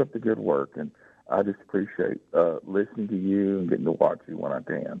 just keep up the good work. And I just appreciate listening to you and getting to watch you when I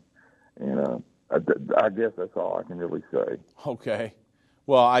can. And I guess that's all I can really say. Okay.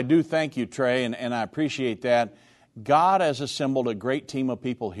 Well, I do thank you, Trey, and I appreciate that. God has assembled a great team of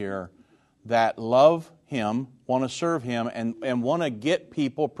people here that love Him, want to serve Him, and want to get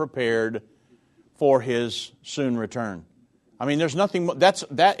people prepared for His soon return. I mean, there's nothing.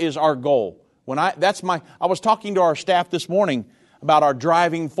 That is our goal. I was talking to our staff this morning about our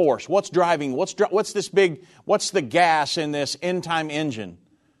driving force. What's driving? What's the gas in this end time engine?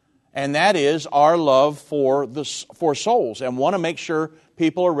 And that is our love for souls and want to make sure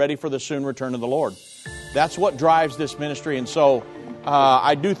people are ready for the soon return of the Lord. That's what drives this ministry. And so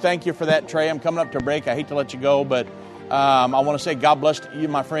I do thank you for that, Trey. I'm coming up to a break. I hate to let you go, but I want to say God bless you,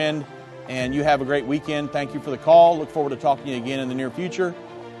 my friend, and you have a great weekend. Thank you for the call. Look forward to talking to you again in the near future.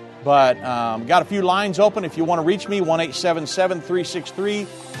 But got a few lines open. If you want to reach me,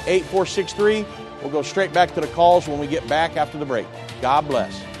 1-877-363-8463. We'll go straight back to the calls when we get back after the break. God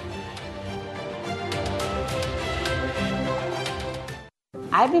bless.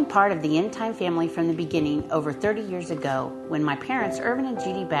 I've been part of the End Time family from the beginning over 30 years ago when my parents, Irvin and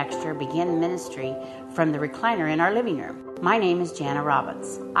Judy Baxter, began ministry from the recliner in our living room. My name is Jana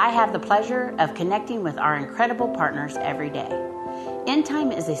Robbins. I have the pleasure of connecting with our incredible partners every day. End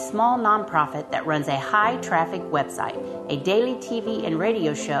Time is a small nonprofit that runs a high-traffic website, a daily TV and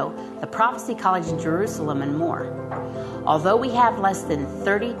radio show, the Prophecy College in Jerusalem, and more. Although we have less than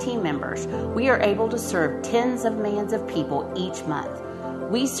 30 team members, we are able to serve tens of millions of people each month.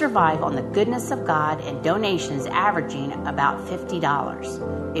 We survive on the goodness of God and donations averaging about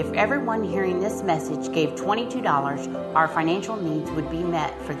 $50. If everyone hearing this message gave $22, our financial needs would be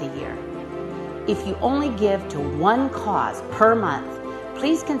met for the year. If you only give to one cause per month,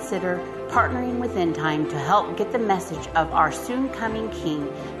 please consider partnering with End Time to help get the message of our soon-coming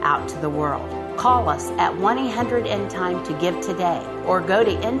King out to the world. Call us at 1-800-END-TIME to give today, or go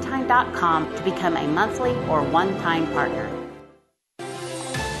to endtime.com to become a monthly or one-time partner.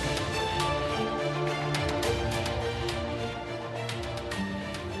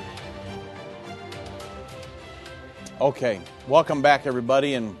 Okay, welcome back,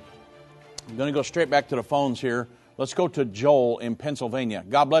 everybody, and I'm going to go straight back to the phones here. Let's go to Joel in Pennsylvania.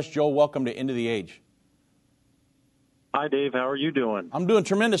 God bless, Joel. Welcome to End of the Age. Hi, Dave. How are you doing? I'm doing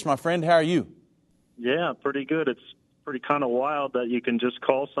tremendous, my friend. How are you? Yeah, pretty good. It's pretty kind of wild that you can just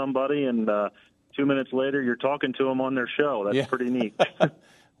call somebody and 2 minutes later you're talking to them on their show. That's pretty neat.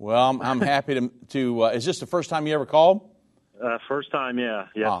 Well, I'm happy to is this the first time you ever called? First time, yeah.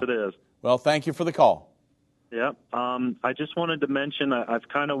 Yes, it is. Well, thank you for the call. Yeah. I just wanted to mention, I've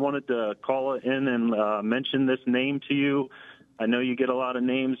kind of wanted to call in and mention this name to you. I know you get a lot of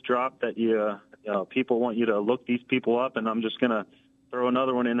names dropped that people want you to look these people up, and I'm just going to throw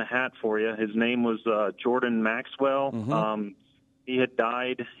another one in the hat for you. His name was Jordan Maxwell. Mm-hmm. He had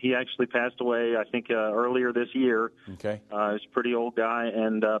died. He actually passed away, I think, earlier this year. Okay. He's a pretty old guy,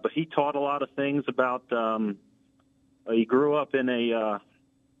 and but he taught a lot of things about. He grew up in a.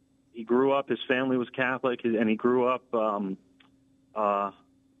 He grew up. His family was Catholic, and he grew up.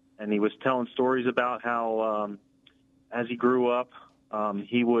 And he was telling stories about how, as he grew up,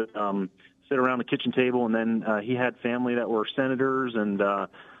 he would sit around the kitchen table, and then he had family that were senators and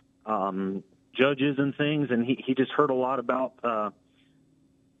judges and things, and he just heard a lot about.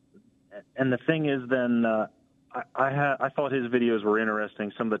 And the thing is, then I thought his videos were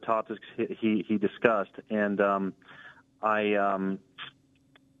interesting. Some of the topics he discussed, and I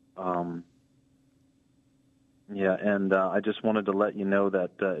just wanted to let you know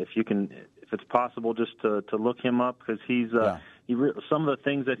that if it's possible, just to look him up, because some of the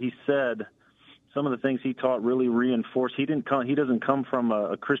things that he said, some of the things he taught really reinforced. He doesn't come from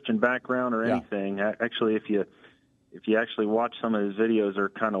a Christian background or anything. Actually, if you actually watch some of his videos, they're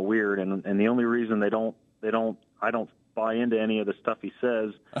kind of weird, and the only reason I don't buy into any of the stuff he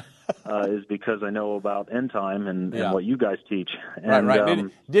says is because I know about end time and what you guys teach. And,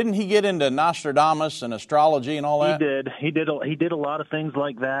 right. Didn't he get into Nostradamus and astrology and all that? He did a lot of things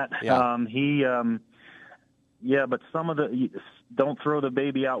like that. Yeah. But some of don't throw the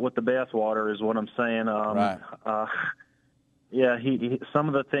baby out with the bathwater is what I'm saying. Right. Some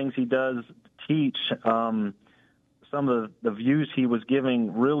of the things he does teach. Some of the views he was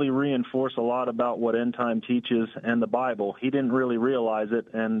giving really reinforce a lot about what end time teaches and the Bible. He didn't really realize it,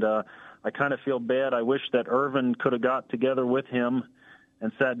 and I kind of feel bad. I wish that Irvin could have got together with him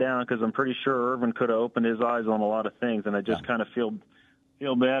and sat down, because I'm pretty sure Irvin could have opened his eyes on a lot of things, and I just kind of feel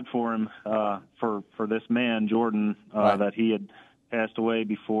bad for him, for this man, Jordan, that he had passed away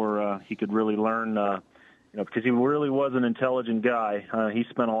before he could really learn, because he really was an intelligent guy. He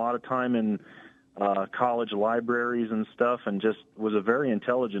spent a lot of time in college libraries and stuff, and just was a very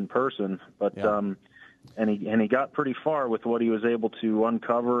intelligent person. But and he got pretty far with what he was able to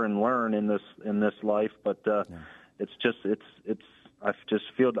uncover and learn in this life. But I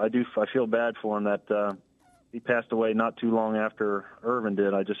feel bad for him that he passed away not too long after Irvin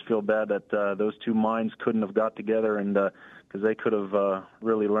did. I just feel bad that those two minds couldn't have got together, and because they could have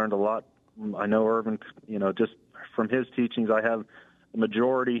really learned a lot. I know Irvin, just from his teachings, I have the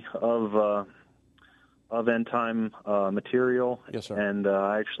majority of end time material. Yes, sir. And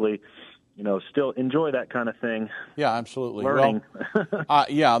I actually, still enjoy that kind of thing. Yeah, absolutely. Learning. Well,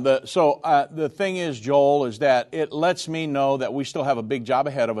 the thing is, Joel, is that it lets me know that we still have a big job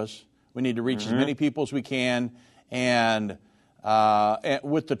ahead of us. We need to reach as many people as we can, and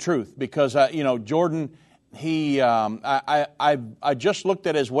with the truth, because Jordan, I just looked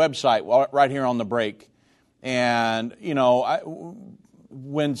at his website right here on the break, and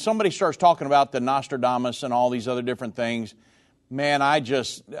when somebody starts talking about the Nostradamus and all these other different things, man, I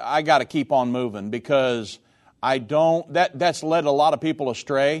got to keep on moving, because that's led a lot of people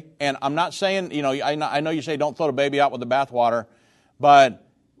astray. And I'm not saying, I know you say don't throw the baby out with the bathwater, but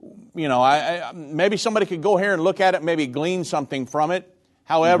maybe somebody could go here and look at it, maybe glean something from it.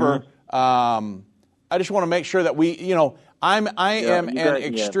 However, I just want to make sure that I'm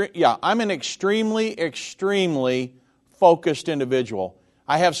an extremely focused individual.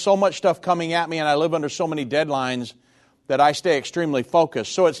 I have so much stuff coming at me, and I live under so many deadlines that I stay extremely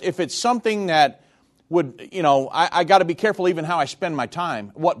focused. So if it's something that would, I got to be careful even how I spend my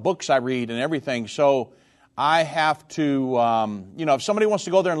time, what books I read and everything. So I have to, if somebody wants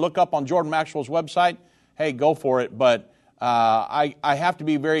to go there and look up on Jordan Maxwell's website, hey, go for it. But I have to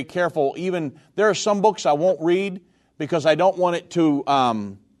be very careful. Even there are some books I won't read because I don't want it to,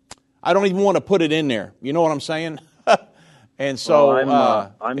 I don't even want to put it in there. You know what I'm saying? And so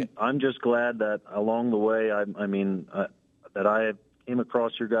I'm just glad that along the way, that I came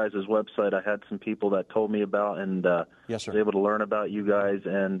across your guys' website. I had some people that told me about, and yes, sir, was able to learn about you guys,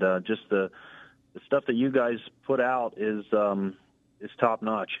 and just the stuff that you guys put out is top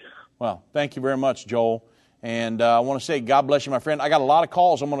notch. Well, thank you very much, Joel. And I want to say God bless you, my friend. I got a lot of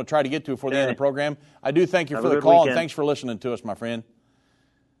calls I'm going to try to get to before the end of the program. I do thank you for the call, weekend. And thanks for listening to us, my friend.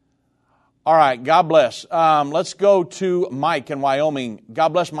 All right, God bless. Let's go to Mike in Wyoming. God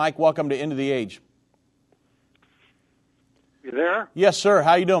bless, Mike. Welcome to End of the Age. You there? Yes, sir.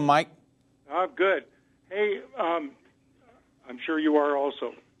 How you doing, Mike? I'm good. Hey, I'm sure you are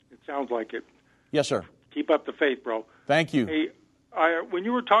also. It sounds like it. Yes, sir. Keep up the faith, bro. Thank you. Hey, when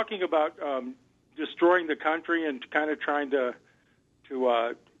you were talking about destroying the country and kind of trying to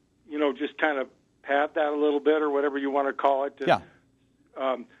just kind of pad that a little bit or whatever you want to call it. Yeah.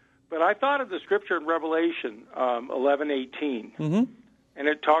 But I thought of the scripture in Revelation 11:18, and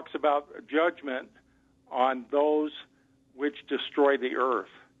it talks about judgment on those which destroy the earth.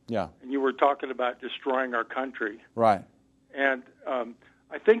 Yeah. And you were talking about destroying our country. Right. And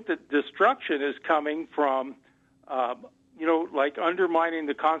I think that destruction is coming from, like undermining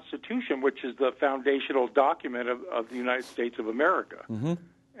the Constitution, which is the foundational document of the United States of America. Mm-hmm.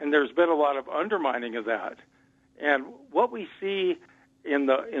 And there's been a lot of undermining of that. And what we see in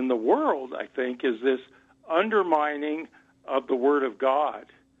the world, I think, is this undermining of the Word of God.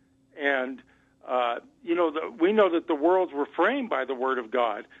 And we know that the worlds were framed by the Word of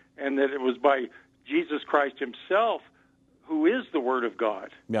God, and that it was by Jesus Christ Himself, who is the Word of God.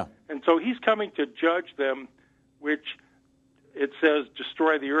 Yeah. And so He's coming to judge them, which it says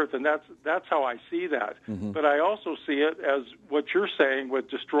destroy the earth, and that's how I see that. Mm-hmm. But I also see it as what you're saying with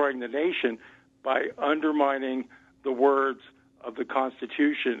destroying the nation by undermining the words of the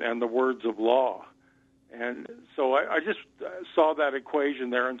Constitution and the words of law. And so I just saw that equation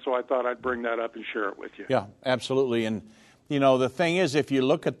there, and so I thought I'd bring that up and share it with you. Yeah, absolutely. And, the thing is, if you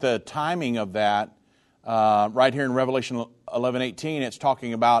look at the timing of that, right here in Revelation 11:18, it's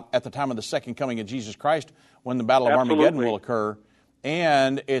talking about at the time of the second coming of Jesus Christ, when the Battle of Armageddon will occur.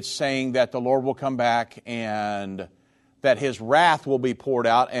 And it's saying that the Lord will come back and that His wrath will be poured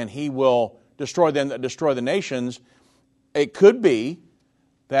out and He will destroy them that destroy the nations. It could be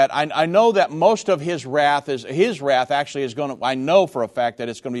that I know that most of His wrath actually is going to, I know for a fact that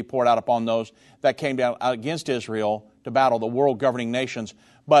it's going to be poured out upon those that came down against Israel to battle the world governing nations.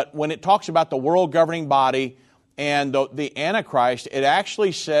 But when it talks about the world governing body and the Antichrist, it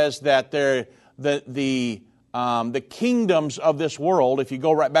actually says that the kingdoms of this world, if you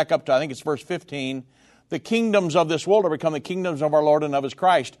go right back up to, I think it's verse 15, the kingdoms of this world are become the kingdoms of our Lord and of His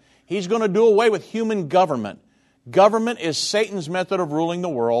Christ. He's going to do away with human government. Government is Satan's method of ruling the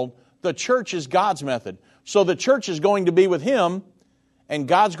world. The church is God's method. So the church is going to be with Him, and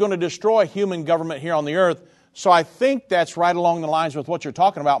God's going to destroy human government here on the earth. So I think that's right along the lines with what you're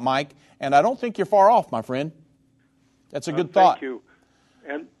talking about, Mike, and I don't think you're far off, my friend. That's a good thought. Thank you.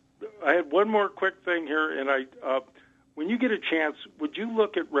 And I had one more quick thing here, and when you get a chance, would you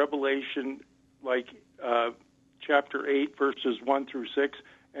look at Revelation, chapter 8, verses 1 through 6,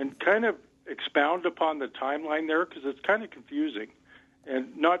 and kind of expound upon the timeline there, because it's kind of confusing.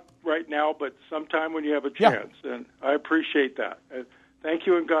 And not right now, but sometime when you have a chance. Yeah. And I appreciate that. Thank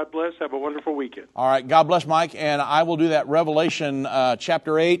you, and God bless. Have a wonderful weekend. All right. God bless, Mike. And I will do that Revelation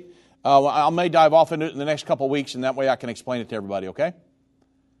chapter 8. I may dive off into it in the next couple of weeks, and that way I can explain it to everybody, okay?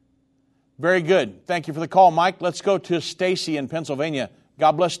 Very good. Thank you for the call, Mike. Let's go to Stacy in Pennsylvania.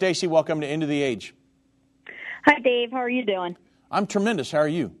 God bless, Stacy. Welcome to End of the Age. Hi, Dave. How are you doing? I'm tremendous. How are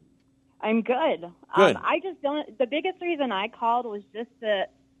you? I'm good. Good. I just don't. The biggest reason I called was just to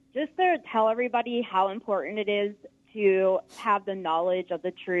tell everybody how important it is to have the knowledge of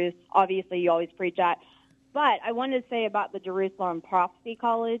the truth. Obviously, you always preach that. But I wanted to say about the Jerusalem Prophecy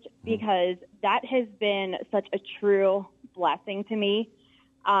College, because that has been such a true blessing to me.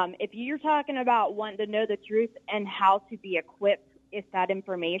 If you're talking about wanting to know the truth and how to be equipped with that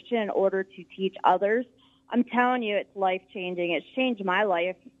information in order to teach others, I'm telling you, it's life-changing. It's changed my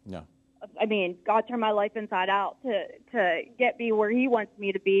life. Yeah. I mean, God turned my life inside out to get me where He wants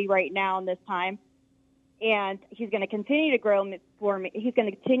me to be right now in this time. And He's going to continue to grow me for me. He's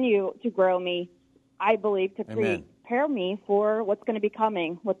going to continue to grow me, I believe, to prepare me for what's going to be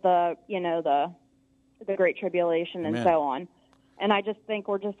coming with the Great Tribulation and so on. And I just think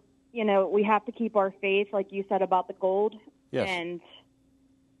we're just, we have to keep our faith, like you said about the gold. Yes. And,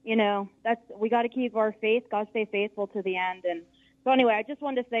 we got to keep our faith. God stay faithful to the end. And so anyway, I just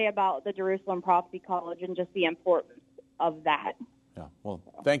wanted to say about the Jerusalem Prophecy College and just the importance of that. Yeah, well,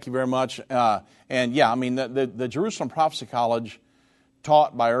 thank you very much. The Jerusalem Prophecy College,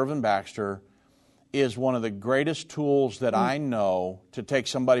 taught by Irvin Baxter, is one of the greatest tools that I know to take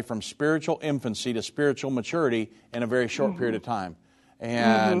somebody from spiritual infancy to spiritual maturity in a very short period of time.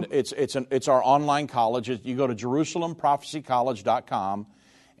 And it's our online college. You go to JerusalemProphecyCollege.com,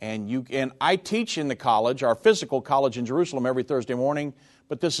 and I teach in the college, our physical college in Jerusalem, every Thursday morning.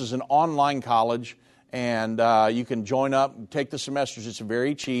 But this is an online college, and you can join up, take the semesters. It's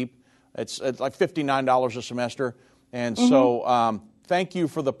very cheap. It's like $59 a semester. And so, thank you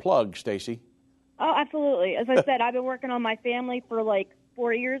for the plug, Stacy. Oh, absolutely. As I said, I've been working on my family for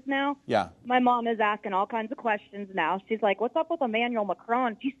 4 years now. Yeah. My mom is asking all kinds of questions now. She's like, what's up with Emmanuel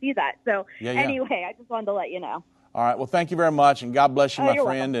Macron? Do you see that? So anyway, I just wanted to let you know. All right. Well, thank you very much, and God bless you, my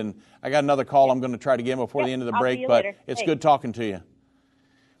friend. Welcome. And I got another call I'm going to try to get before the end of the break, but it's good talking to you.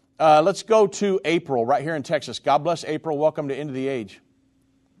 Let's go to April right here in Texas. God bless, April. Welcome to End of the Age.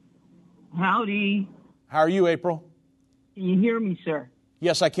 Howdy. How are you, April? Can you hear me, sir?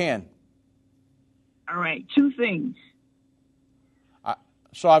 Yes, I can. All right, two things.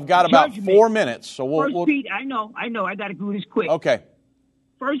 So I've got about 4 minutes. So we'll Peter, I know. I got to do this quick. Okay.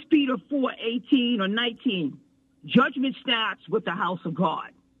 1 Peter 4:18 or 19. Judgment starts with the house of God.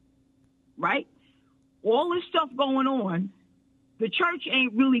 Right? All this stuff going on, the church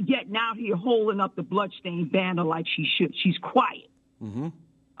ain't really getting out here holding up the bloodstained banner like she should. She's quiet. Mm-hmm.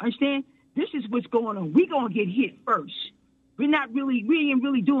 Understand? This is what's going on. We're going to get hit first. We ain't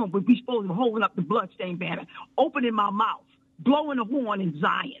really doing what we're supposed to be, holding up the bloodstained banner, opening my mouth, blowing a horn in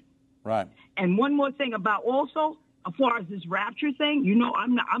Zion. Right. And one more thing about also, as far as this rapture thing,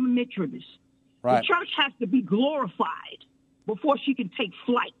 I'm a Mitribus. Right. The church has to be glorified before she can take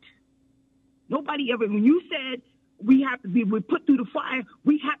flight. Nobody ever, when you said we're put through the fire,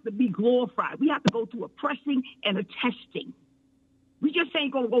 we have to be glorified. We have to go through a pressing and a testing. We just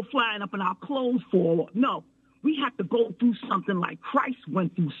ain't going to go flying up and our clothes fall off. No, we have to go through something like Christ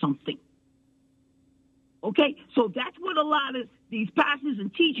went through something. Okay? So that's what a lot of these pastors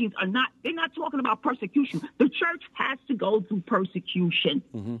and teachings are not. They're not talking about persecution. The church has to go through persecution,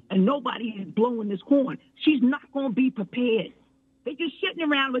 and nobody is blowing this horn. She's not going to be prepared. They're just sitting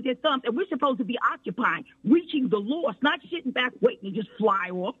around with their thumbs, and we're supposed to be occupying, reaching the lost, not sitting back waiting to just fly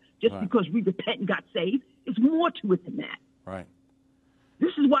off just because we repent and got saved. It's more to it than that. Right.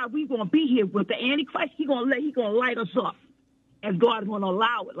 This is why we're going to be here with the Antichrist. He's going to light us up, and God's going to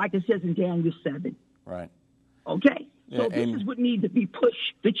allow it, like it says in Daniel 7. Right. Okay? So Yeah, this is what needs to be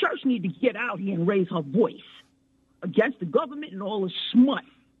pushed. The church needs to get out here and raise her voice against the government and all the smut.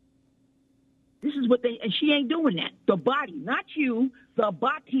 This is what and she ain't doing that. The body, not you, the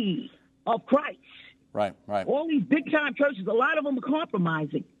body of Christ. Right. All these big-time churches, a lot of them are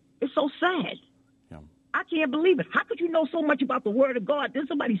compromising. It's so sad. Yeah. I can't believe it. How could you know so much about the Word of God? Then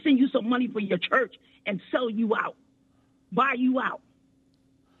somebody send you some money for your church and sell you out, buy you out.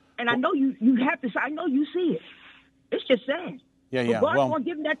 And I know you have to. I know you see it. It's just sad. Yeah. But God's going to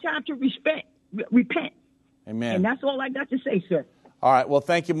give them that time to repent. Amen. And that's all I got to say, sir. All right. Well,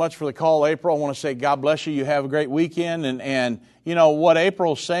 thank you much for the call, April. I want to say God bless you. You have a great weekend. And you know, what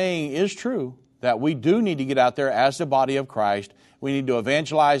April's saying is true, that we do need to get out there as the body of Christ. We need to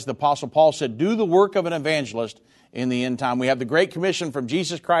evangelize. The Apostle Paul said, do the work of an evangelist in the end time. We have the Great Commission from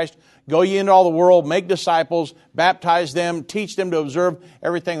Jesus Christ. Go ye into all the world, make disciples, baptize them, teach them to observe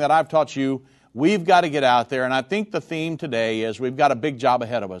everything that I've taught you. We've got to get out there. And I think the theme today is we've got a big job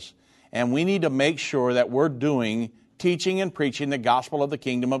ahead of us. And we need to make sure that we're teaching and preaching the gospel of the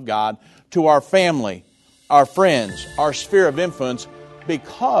kingdom of God to our family, our friends, our sphere of influence,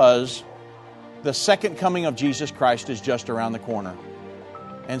 because the second coming of Jesus Christ is just around the corner.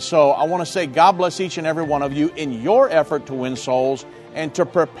 And so I want to say God bless each and every one of you in your effort to win souls and to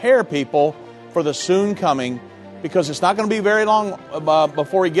prepare people for the soon coming, because it's not going to be very long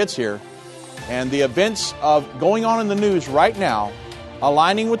before He gets here. And the events of going on in the news right now,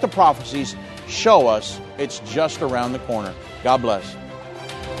 aligning with the prophecies, show us it's just around the corner. God bless.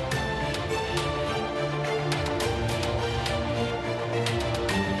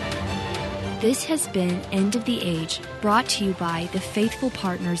 This has been End of the Age, brought to you by the faithful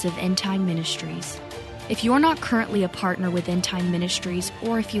partners of End Time Ministries. If you're not currently a partner with End Time Ministries,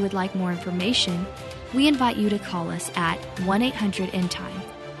 or if you would like more information, we invite you to call us at 1-800-END-TIME.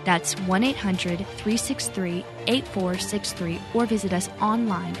 That's 1-800-363-8463, or visit us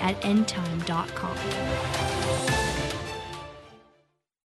online at endtime.com.